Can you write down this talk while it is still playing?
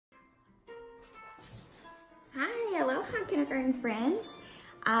Aloha, kindergarten friends.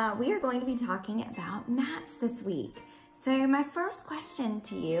 We are going to be talking about maps this week. So my first question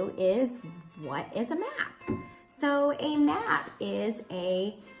to you is, what is a map? So a map is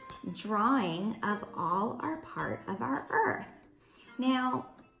a drawing of all our part of our earth. Now,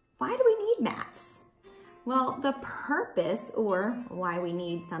 why do we need maps? Well, the purpose, or why we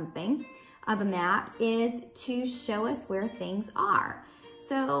need something, of a map is to show us where things are.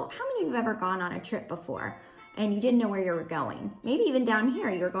 So how many of you have ever gone on a trip before and you didn't know where you were going? Maybe even down here,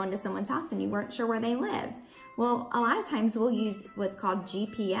 you were going to someone's house and you weren't sure where they lived. Well, a lot of times we'll use what's called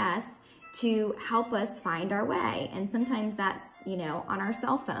GPS to help us find our way. And sometimes that's, on our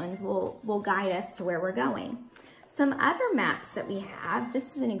cell phones, will guide us to where we're going. Some other maps that we have,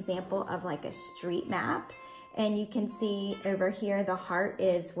 this is an example of like a street map. And you can see over here, the heart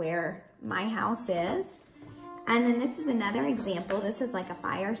is where my house is. And then this is another example. This is like a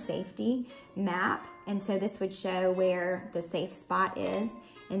fire safety map. And so this would show where the safe spot is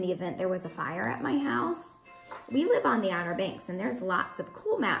in the event there was a fire at my house. We live on the Outer Banks, and there's lots of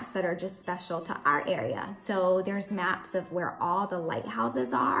cool maps that are just special to our area. So there's maps of where all the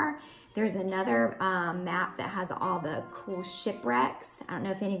lighthouses are. There's another map that has all the cool shipwrecks. I don't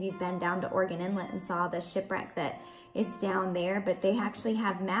know if any of you have been down to Oregon Inlet and saw the shipwreck that is down there, but they actually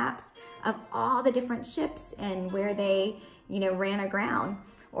have maps of all the different ships and where they, ran aground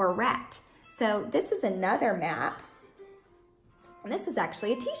or wrecked. So this is another map. And this is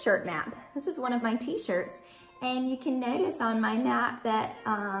actually a t-shirt map. This is one of my t-shirts. And you can notice on my map that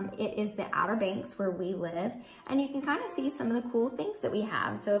it is the Outer Banks where we live. And you can kind of see some of the cool things that we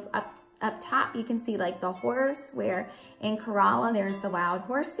have. So if up top, you can see like the horse, where in Kerala, there's the wild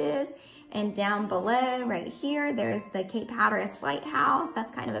horses. And down below, right here, there's the Cape Hatteras Lighthouse.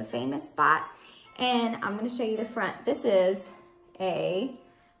 That's kind of a famous spot. And I'm gonna show you the front. This is a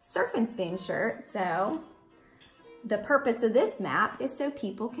Surf and Spoon shirt. So the purpose of this map is so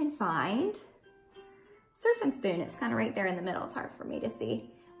people can find Surf and Spoon. It's kind of right there in the middle. It's hard for me to see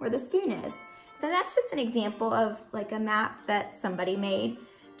where the spoon is. So that's just an example of like a map that somebody made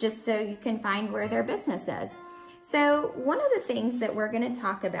just so you can find where their business is. So one of the things that we're going to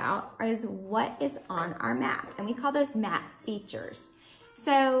talk about is what is on our map, and we call those map features.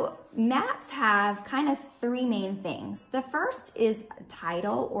 So maps have kind of three main things. The first is a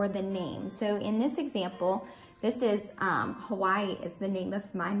title or the name. So in this example, this is Hawaii is the name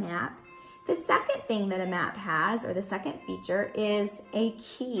of my map. The second thing that a map has, or the second feature, is a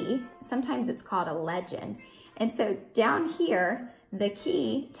key. Sometimes it's called a legend. And so down here, the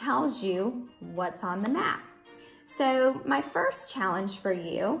key tells you what's on the map. So my first challenge for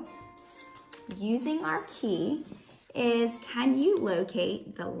you, using our key, is can you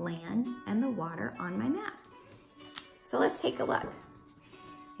locate the land and the water on my map? So let's take a look.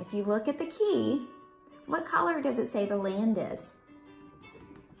 If you look at the key, what color does it say the land is?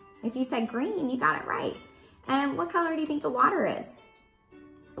 If you said green, you got it right. And what color do you think the water is?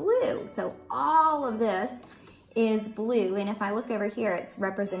 Blue. So all of this is blue. And if I look over here, it's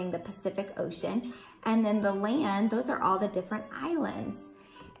representing the Pacific Ocean. And then the land, those are all the different islands.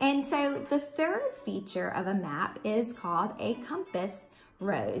 And so the third feature of a map is called a compass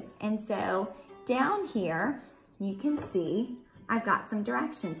rose. And so down here, you can see I've got some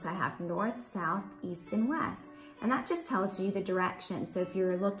directions. So I have north, south, east, and west. And that just tells you the direction. So if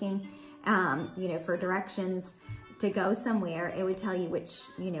you're looking, for directions to go somewhere, it would tell you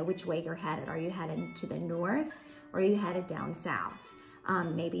which way you're headed. Are you headed to the north, or are you headed down south?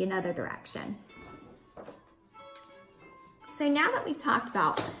 Maybe another direction. So now that we've talked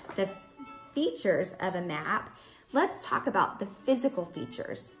about the features of a map, let's talk about the physical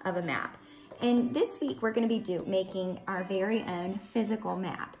features of a map. And this week we're going to be making our very own physical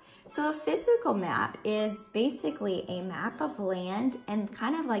map. So a physical map is basically a map of land and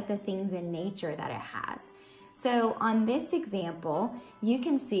kind of like the things in nature that it has. So on this example, you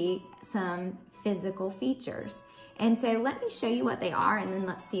can see some physical features. And so let me show you what they are, and then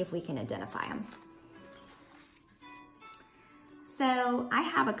let's see if we can identify them. So I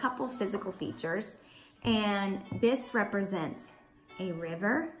have a couple physical features, and this represents a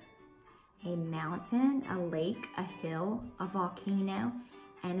river, a mountain, a lake, a hill, a volcano,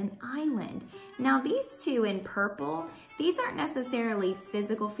 and an island. Now these two in purple, these aren't necessarily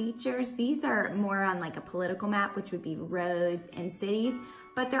physical features. These are more on like a political map, which would be roads and cities,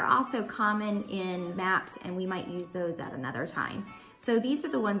 but they're also common in maps, and we might use those at another time. So these are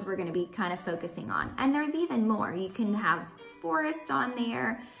the ones we're gonna be kind of focusing on. And there's even more. You can have forest on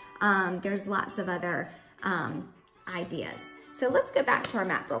there. There's lots of other ideas. So let's go back to our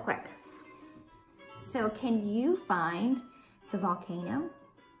map real quick. So can you find the volcano?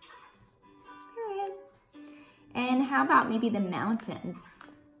 Here it is. And how about maybe the mountains?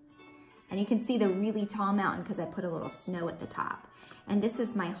 And you can see the really tall mountain because I put a little snow at the top. And this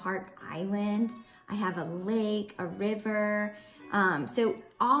is my heart island. I have a lake, a river. So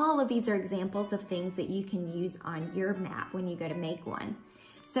all of these are examples of things that you can use on your map when you go to make one.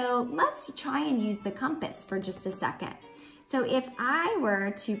 So let's try and use the compass for just a second. So if I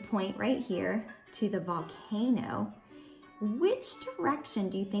were to point right here to the volcano, which direction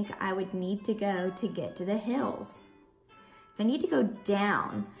do you think I would need to go to get to the hills? So I need to go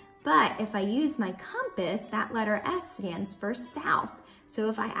down, but if I use my compass, that letter S stands for south. So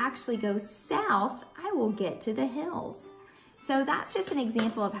if I actually go south, I will get to the hills. So that's just an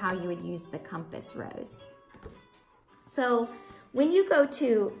example of how you would use the compass, Rose. So when you go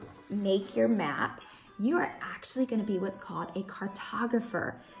to make your map, you are actually going to be what's called a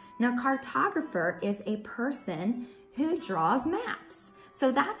cartographer. Now, cartographer is a person who draws maps.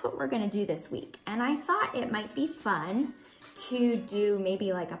 So that's what we're going to do this week. And I thought it might be fun to do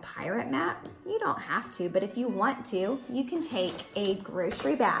maybe like a pirate map. You don't have to, but if you want to, you can take a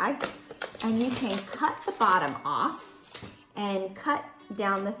grocery bag and you can cut the bottom off and cut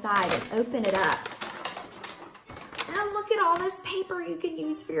down the side and open it up. Now look at all this paper you can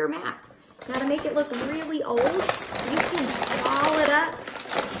use for your map. Now to make it look really old, you can ball it up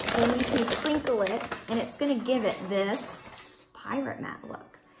and you can crinkle it, and it's gonna give it this pirate map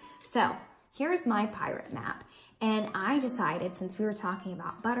look. So here's my pirate map. And I decided, since we were talking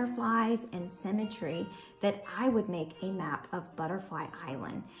about butterflies and symmetry, that I would make a map of Butterfly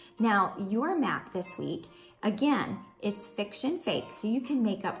Island. Now, your map this week, again, it's fiction fake, so you can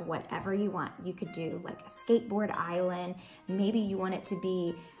make up whatever you want. You could do like a skateboard island. Maybe you want it to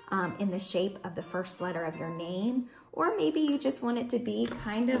be in the shape of the first letter of your name, or maybe you just want it to be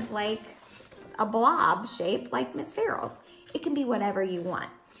kind of like a blob shape like Miss Farrell's. It can be whatever you want.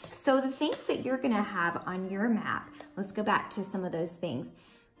 So the things that you're gonna have on your map, let's go back to some of those things.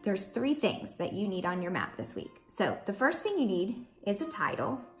 There's 3 things that you need on your map this week. So the first thing you need is a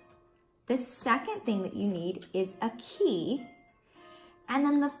title. The second thing that you need is a key. And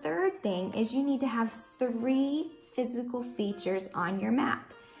then the third thing is you need to have 3 physical features on your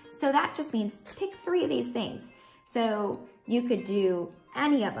map. So that just means pick 3 of these things. So you could do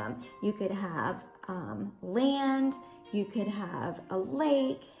any of them. You could have land, you could have a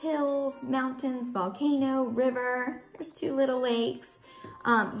lake, hills, mountains, volcano, river. There's 2 little lakes.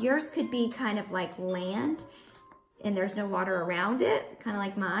 Yours could be kind of like land and there's no water around it, kind of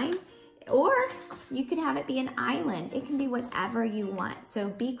like mine. Or you could have it be an island. It can be whatever you want. So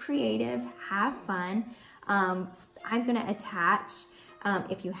be creative, have fun. I'm gonna attach,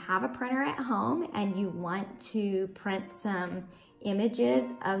 if you have a printer at home and you want to print some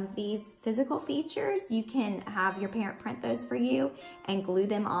images of these physical features, you can have your parent print those for you and glue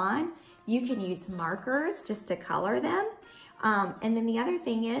them on. You can use markers just to color them. And then the other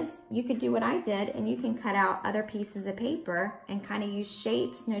thing is you could do what I did and you can cut out other pieces of paper and kind of use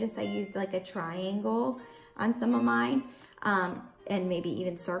shapes. Notice I used like a triangle on some of mine, and maybe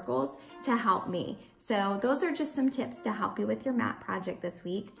even circles to help me. So those are just some tips to help you with your map project this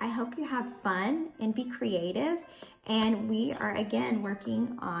week. I hope you have fun and be creative. And we are again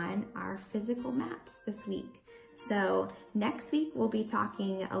working on our physical maps this week. So next week we'll be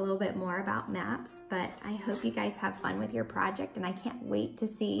talking a little bit more about maps, but I hope you guys have fun with your project, and I can't wait to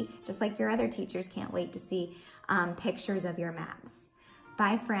see, just like your other teachers can't wait to see pictures of your maps.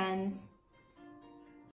 Bye, friends.